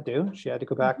what she had to do. She had to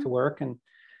go back to work.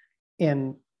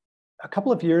 And a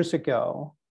couple of years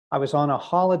ago, I was on a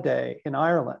holiday in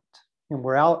Ireland, and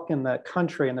we're out in the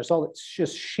country, and it's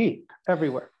just sheep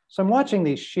everywhere. So I'm watching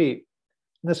these sheep.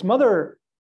 This mother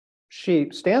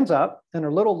sheep stands up, and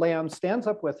her little lamb stands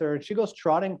up with her, and she goes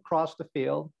trotting across the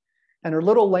field, and her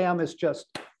little lamb is just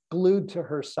glued to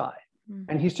her side.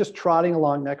 And he's just trotting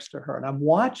along next to her. And I'm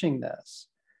watching this,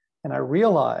 and I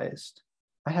realized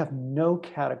I have no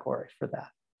category for that.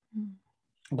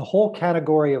 The whole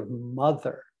category of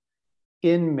mother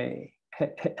in me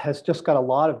has just got a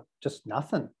lot of just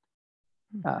nothing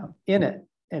in it.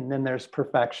 And then there's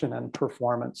perfection and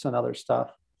performance and other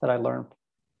stuff that I learned.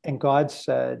 And God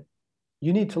said,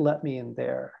 you need to let me in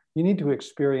there. You need to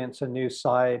experience a new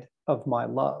side of my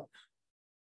love.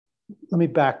 Let me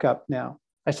back up now.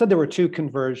 I said there were 2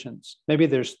 conversions. Maybe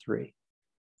there's 3.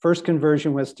 First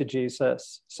conversion was to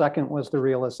Jesus. Second was the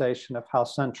realization of how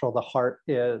central the heart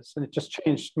is. And it just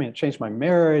changed me. It changed my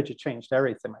marriage. It changed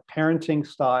everything, my parenting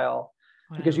style.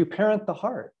 Wow. Because you parent the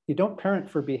heart. You don't parent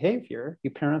for behavior.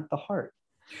 You parent the heart.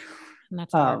 And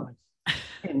that's a hard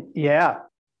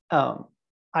one.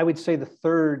 I would say the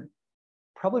third,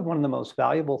 probably one of the most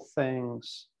valuable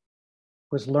things,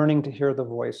 was learning to hear the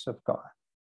voice of God.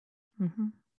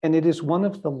 And it is one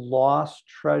of the lost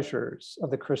treasures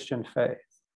of the Christian faith.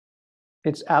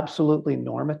 It's absolutely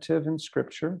normative in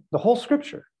Scripture. The whole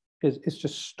Scripture is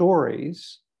just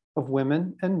stories of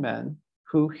women and men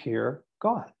who hear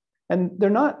God. And they're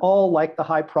not all like the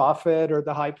high prophet or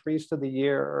the high priest of the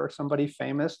year or somebody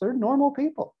famous. They're normal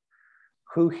people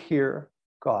who hear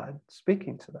God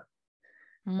speaking to them.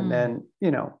 And then,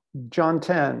 John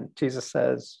 10, Jesus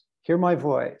says, hear my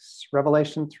voice.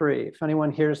 Revelation 3, if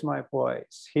anyone hears my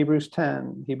voice. Hebrews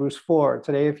 10, Hebrews 4,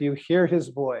 today if you hear his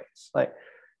voice.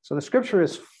 So the Scripture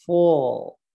is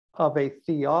full of a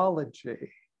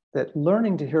theology that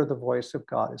learning to hear the voice of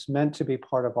God is meant to be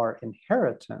part of our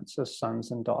inheritance as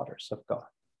sons and daughters of God.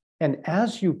 And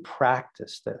as you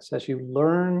practice this, as you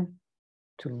learn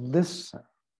to listen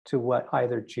to what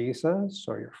either Jesus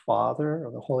or your Father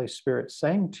or the Holy Spirit is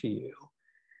saying to you,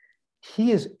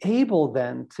 he is able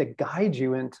then to guide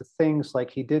you into things like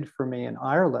he did for me in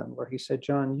Ireland, where he said,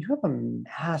 John, you have a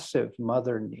massive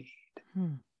mother need.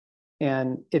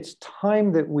 And it's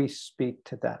time that we speak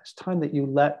to that. It's time that you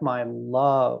let my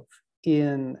love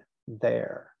in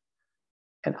there.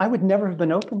 And I would never have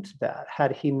been open to that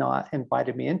had he not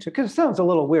invited me into it. Because it sounds a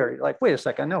little weird. You're like, wait a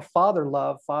second, I know Father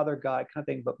love, Father God kind of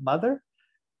thing, but mother?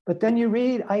 But then you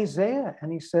read Isaiah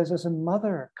and he says, as a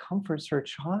mother comforts her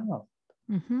child,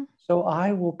 so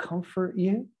I will comfort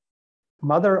you.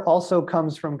 Mother also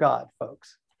comes from God,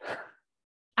 folks.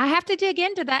 I have to dig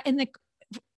into that.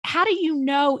 How do you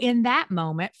know in that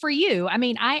moment for you? I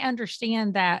mean, I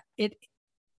understand that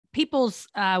people's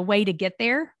way to get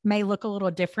there may look a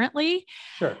little differently.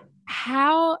 Sure.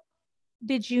 How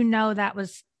did you know that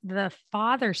was the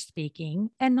Father speaking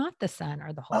and not the Son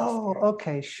or the Holy Spirit?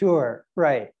 Okay, sure.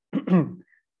 Right.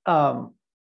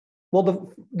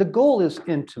 Well, the goal is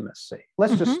intimacy.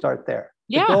 Let's just start there.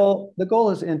 Yeah. The goal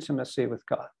is intimacy with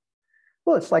God.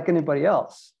 Well, it's like anybody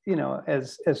else.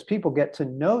 As people get to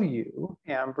know you,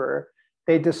 Amber,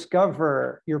 they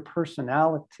discover your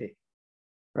personality,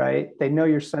 right? They know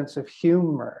your sense of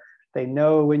humor. They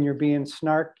know when you're being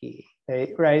snarky,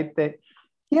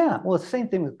 well, it's the same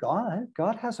thing with God.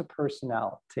 God has a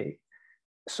personality.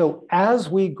 So as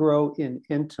we grow in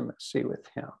intimacy with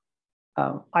him,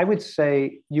 I would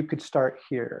say you could start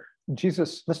here.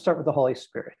 Jesus, let's start with the Holy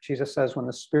Spirit. Jesus says, when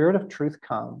the Spirit of truth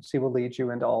comes, he will lead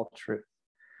you into all truth.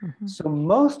 So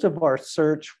most of our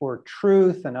search for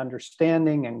truth and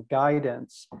understanding and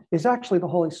guidance is actually the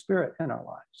Holy Spirit in our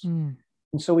lives. And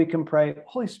so we can pray,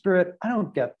 Holy Spirit, I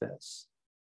don't get this.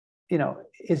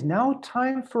 Is now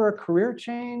time for a career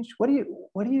change? What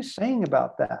are you saying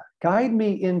about that? Guide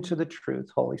me into the truth,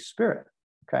 Holy Spirit.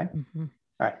 Okay. All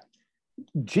right.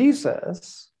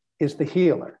 Jesus is the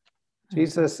healer.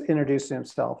 Jesus introduced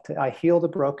himself to, I heal the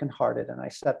brokenhearted and I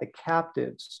set the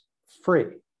captives free.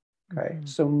 Okay.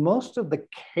 So most of the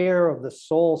care of the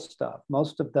soul stuff,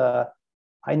 most of the,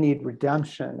 I need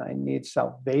redemption, I need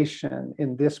salvation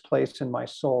in this place in my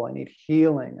soul, I need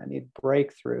healing, I need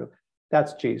breakthrough.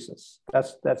 That's Jesus.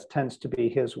 That tends to be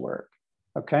his work.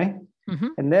 Okay.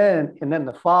 And then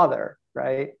the Father,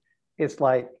 right? It's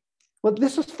like, well,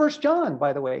 this is 1 John,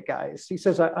 by the way, guys. He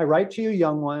says, I write to you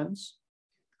young ones.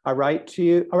 I write to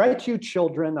you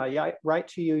children. I write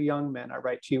to you young men. I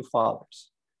write to you fathers.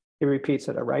 He repeats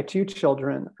it. I write to you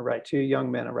children. I write to you young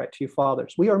men. I write to you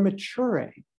fathers. We are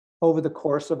maturing over the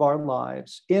course of our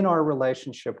lives in our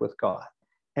relationship with God.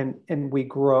 And we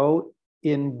grow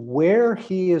in where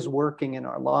he is working in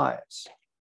our lives.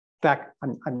 In fact,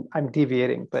 I'm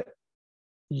deviating, but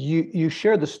you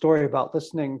shared the story about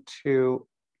listening to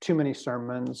too many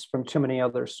sermons from too many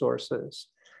other sources.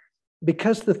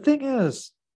 Because the thing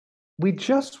is, we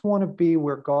just want to be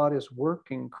where God is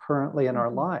working currently in our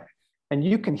life. And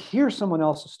you can hear someone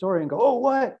else's story and go, oh,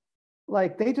 what?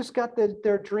 Like they just got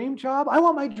their dream job? I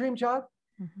want my dream job.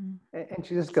 And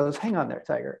she just goes, hang on there,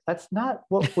 Tiger. That's not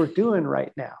what we're doing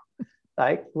right now.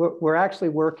 Like we're actually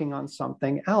working on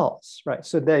something else, right?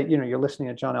 So that, you're listening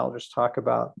to John Eldredge talk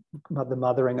about the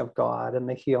mothering of God and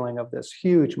the healing of this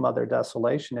huge mother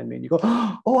desolation in me. And you go,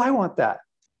 oh, I want that.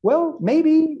 Well,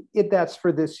 maybe that's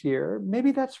for this year.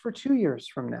 Maybe that's for 2 years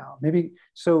from now. Maybe.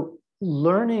 So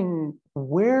learning,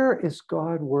 where is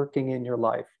God working in your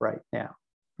life right now?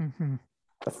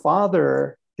 The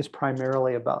Father is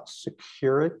primarily about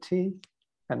security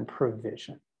and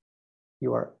provision.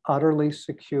 You are utterly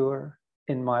secure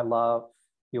in my love.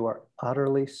 You are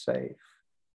utterly safe.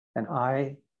 And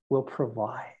I will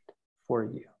provide for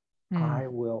you. I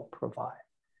will provide.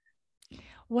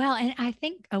 Well, and I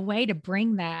think a way to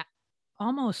bring that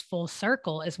almost full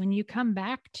circle is when you come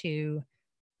back to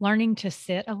learning to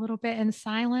sit a little bit in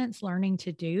silence, learning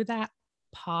to do that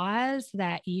pause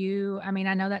that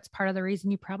I know that's part of the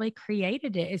reason you probably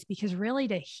created it, is because really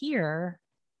to hear,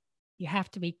 you have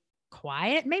to be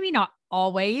quiet. Maybe not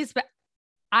always, but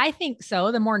I think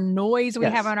so. The more noise we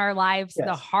have in our lives,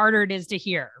 the harder it is to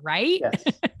hear, right?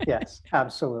 Yes,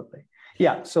 absolutely.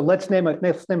 Yeah. So let's name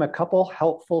a couple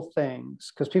helpful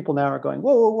things, because people now are going,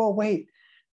 whoa, wait.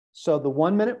 So the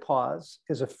 1 minute pause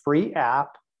is a free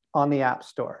app on the App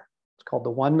Store. It's called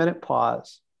the 1 minute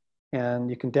pause. And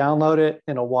you can download it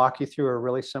and it'll walk you through a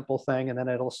really simple thing. And then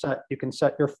you can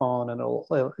set your phone and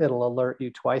it'll alert you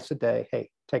twice a day. Hey,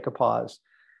 take a pause.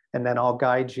 And then I'll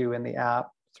guide you in the app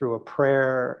through a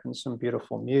prayer and some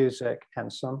beautiful music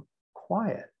and some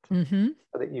quiet so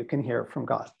that you can hear from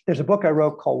God. There's a book I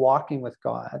wrote called Walking with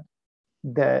God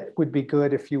that would be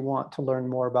good if you want to learn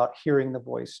more about hearing the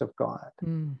voice of God.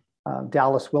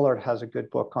 Dallas Willard has a good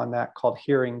book on that called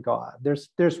Hearing God.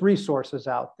 There's resources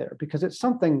out there because it's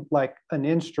something like an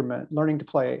instrument, learning to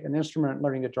play an instrument,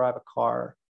 learning to drive a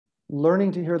car,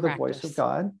 learning to hear the voice of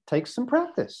God takes some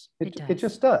practice. It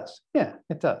just does. Yeah,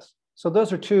 it does. So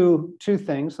those are two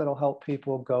things that'll help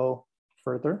people go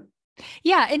further.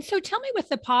 Yeah. And so tell me with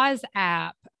the Pause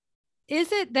app,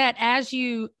 is it that as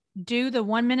you do the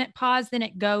 1 minute pause, then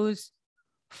it goes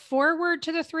forward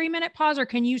to the 3 minute pause, or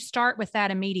can you start with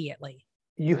that immediately?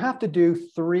 You have to do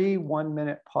 3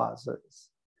 1-minute pauses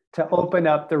to open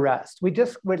up the rest.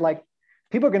 We're like,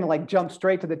 people are going to like jump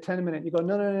straight to the 10-minute. You go,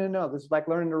 no. This is like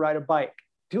learning to ride a bike.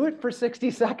 Do it for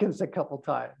 60 seconds a couple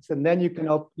times. And then you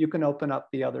can open up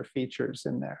the other features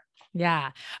in there.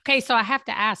 Yeah. Okay. So I have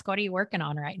to ask, what are you working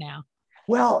on right now?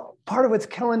 Well, part of what's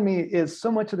killing me is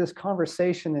so much of this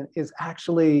conversation is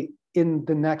actually in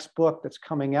the next book that's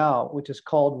coming out, which is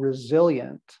called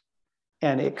Resilient.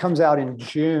 And it comes out in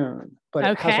June. But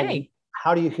it has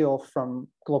how do you heal from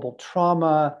global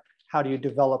trauma? How do you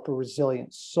develop a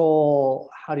resilient soul?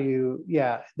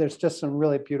 There's just some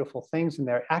really beautiful things in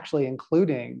there, actually,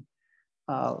 including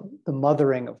the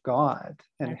mothering of God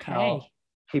and how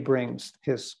he brings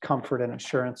his comfort and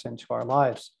assurance into our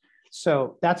lives.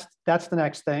 So that's the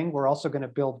next thing. We're also going to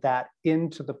build that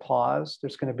into the Pause.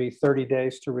 There's going to be 30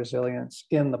 days to resilience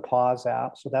in the Pause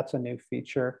app. So that's a new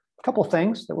feature. A couple of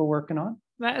things that we're working on.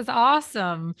 That is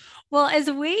awesome. Well,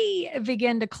 as we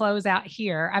begin to close out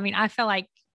here, I mean, I feel like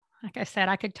I said,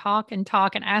 I could talk and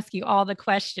ask you all the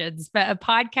questions, but a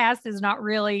podcast does not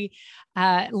really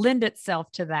lend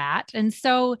itself to that. And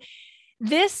so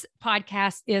this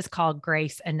podcast is called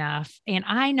Grace Enough. And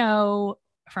I know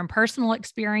from personal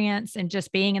experience and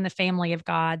just being in the family of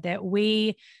God that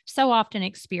we so often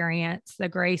experience the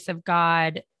grace of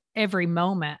God every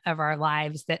moment of our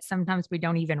lives that sometimes we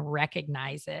don't even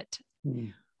recognize it.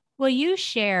 Will you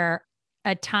share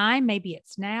a time, maybe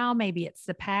it's now, maybe it's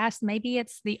the past, maybe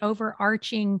it's the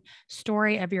overarching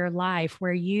story of your life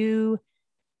where you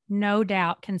no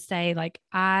doubt can say like,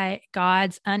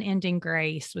 God's unending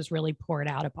grace was really poured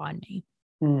out upon me?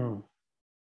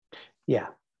 Yeah.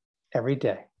 Every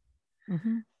day.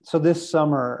 So this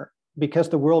summer, because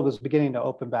the world was beginning to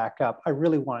open back up, I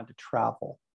really wanted to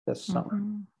travel this summer.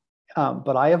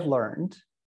 But I have learned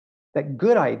that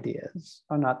good ideas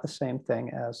are not the same thing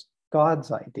as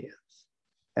God's ideas.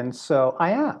 And so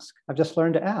I've just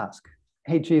learned to ask,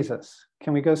 hey, Jesus,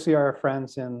 can we go see our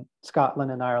friends in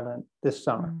Scotland and Ireland this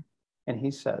summer? And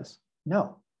he says,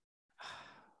 no.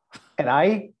 And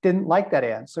I didn't like that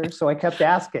answer. So I kept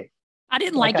asking. I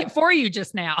didn't like it for you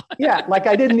just now. Yeah,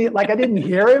 I didn't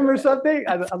hear him or something.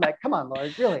 I'm like, come on,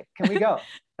 Lord, really? Can we go?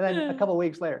 And then a couple of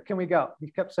weeks later, can we go? He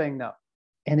kept saying no.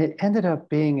 And it ended up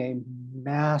being a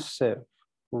massive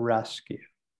rescue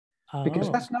because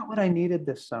that's not what I needed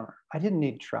this summer. I didn't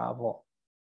need travel.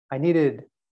 I needed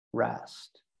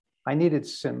rest. I needed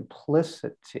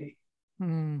simplicity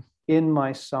in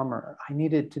my summer. I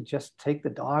needed to just take the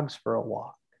dogs for a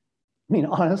walk. I mean,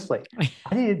 honestly,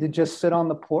 I needed to just sit on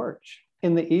the porch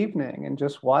in the evening and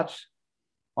just watch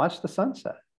the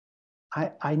sunset.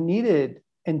 I needed,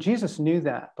 and Jesus knew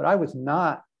that, but I was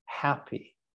not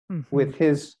happy with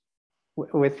he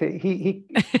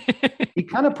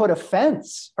kind of put a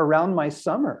fence around my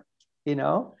summer,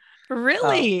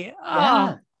 Really?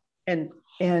 Yeah. And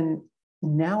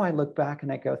now I look back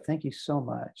and I go, thank you so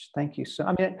much. Thank you so,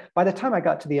 I mean, by the time I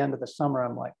got to the end of the summer,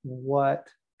 I'm like, what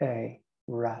a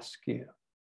rescue.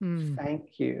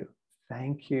 Thank you,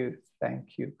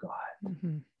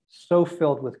 God. So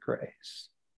filled with grace.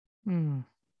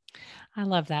 I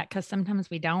love that because sometimes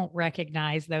we don't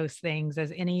recognize those things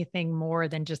as anything more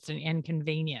than just an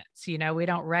inconvenience. We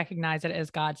don't recognize it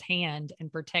as God's hand and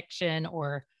protection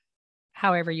or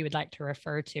however you would like to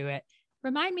refer to it.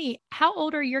 Remind me, how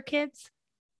old are your kids?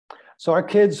 So our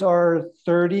kids are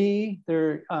 30,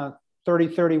 they're 30,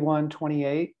 31,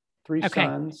 28, three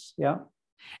sons. Yeah.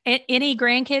 Any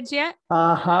grandkids yet?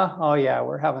 Oh yeah,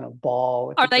 we're having a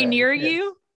ball. Are they near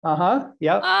you?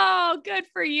 Yep. Oh, good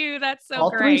for you. That's so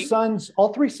all great.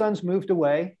 All three sons moved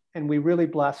away, and we really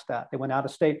blessed that. They went out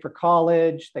of state for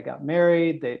college, they got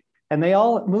married, they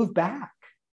all moved back.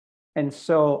 And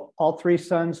so all three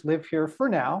sons live here for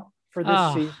now, for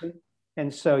this season.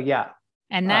 And so, yeah.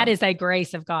 And that is a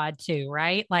grace of God too,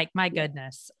 right? Like, my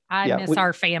goodness, I miss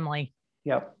our family.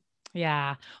 Yep.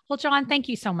 Yeah. Well, John, thank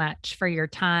you so much for your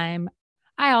time.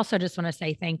 I also just want to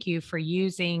say thank you for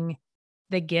using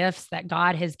the gifts that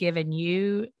God has given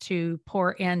you to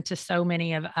pour into so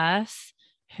many of us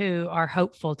who are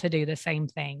hopeful to do the same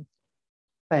thing.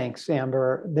 Thanks,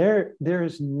 Amber. There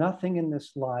is nothing in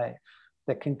this life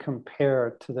that can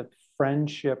compare to the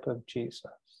friendship of Jesus.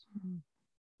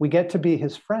 We get to be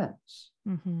his friends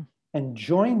Mm-hmm. and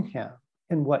join him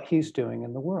in what he's doing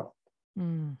in the world.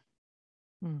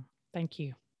 Thank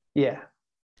you. Yeah.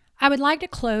 I would like to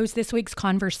close this week's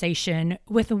conversation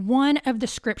with one of the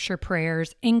scripture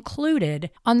prayers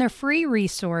included on the free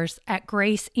resource at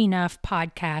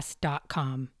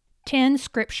graceenoughpodcast.com. 10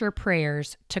 scripture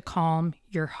prayers to calm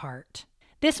your heart.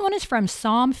 This one is from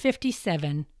Psalm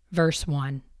 57, verse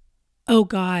 1. O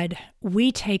God,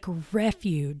 we take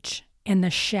refuge in the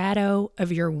shadow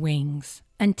of your wings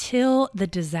until the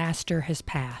disaster has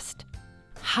passed.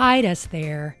 Hide us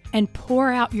there and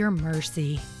pour out your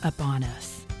mercy upon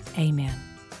us. Amen.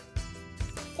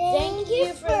 Thank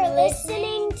you for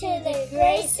listening to the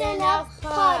Grace Enough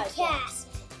Podcast.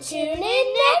 Tune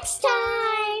in next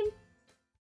time.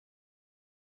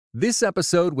 This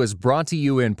episode was brought to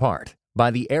you in part by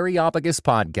the Areopagus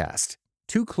Podcast,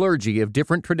 two clergy of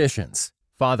different traditions,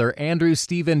 Father Andrew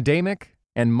Stephen Damick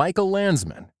and Michael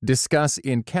Landsman, discuss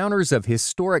encounters of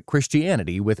historic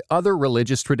Christianity with other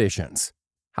religious traditions.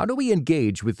 How do we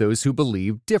engage with those who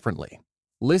believe differently?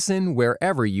 Listen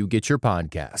wherever you get your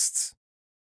podcasts.